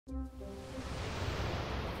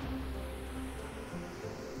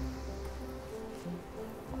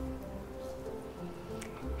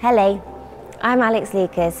Hello, I'm Alex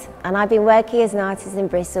Lucas and I've been working as an artist in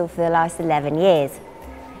Bristol for the last 11 years.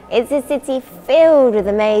 It's a city filled with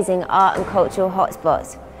amazing art and cultural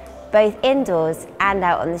hotspots, both indoors and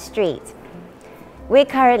out on the street. We're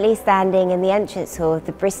currently standing in the entrance hall of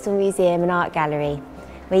the Bristol Museum and Art Gallery,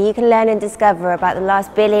 where you can learn and discover about the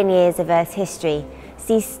last billion years of Earth's history,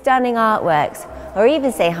 see stunning artworks, or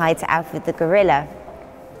even say hi to Alfred the gorilla.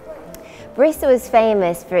 Bristol is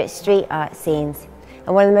famous for its street art scenes,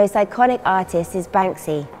 and one of the most iconic artists is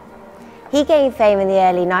Banksy. He gained fame in the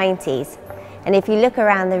early 90s, and if you look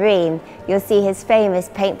around the room, you'll see his famous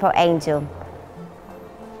paint pot angel.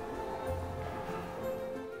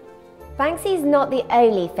 Banksy is not the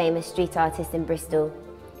only famous street artist in Bristol.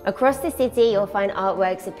 Across the city, you'll find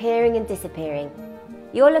artworks appearing and disappearing.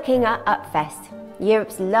 You're looking at Upfest,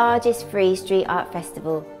 Europe's largest free street art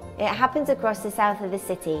festival. It happens across the south of the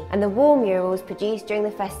city, and the wall murals produced during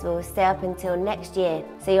the festival stay up until next year,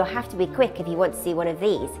 so you'll have to be quick if you want to see one of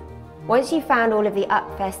these. Once you've found all of the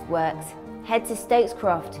Upfest works, head to Stokes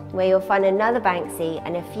Croft, where you'll find another Banksy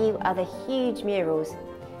and a few other huge murals.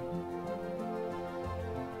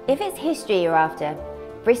 If it's history you're after,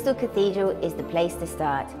 Bristol Cathedral is the place to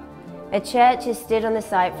start. A church has stood on the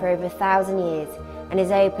site for over 1,000 years and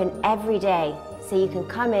is open every day, so you can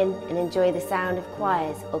come in and enjoy the sound of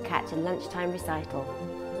choirs or catch a lunchtime recital.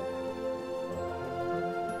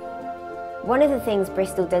 One of the things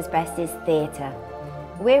Bristol does best is theatre.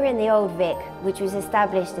 We're in the Old Vic, which was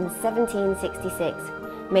established in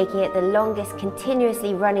 1766, making it the longest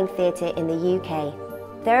continuously running theatre in the UK.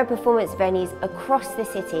 There are performance venues across the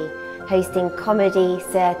city, hosting comedy,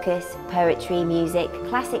 circus, poetry, music,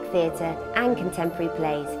 classic theatre and contemporary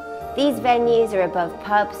plays. These venues are above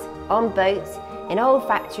pubs, on boats, in old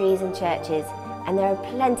factories and churches, and there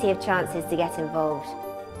are plenty of chances to get involved.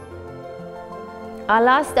 Our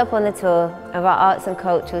last stop on the tour of our arts and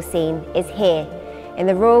cultural scene is here, in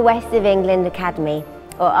the Royal West of England Academy,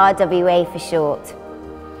 or RWA for short.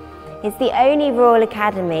 It's the only Royal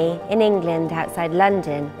Academy in England outside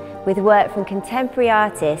London, with work from contemporary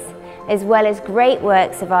artists, as well as great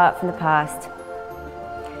works of art from the past.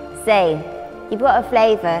 So, you've got a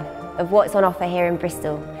flavour of what's on offer here in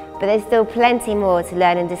Bristol, but there's still plenty more to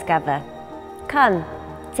learn and discover. Come,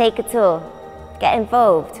 take a tour, get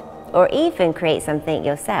involved, or even create something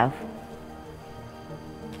yourself.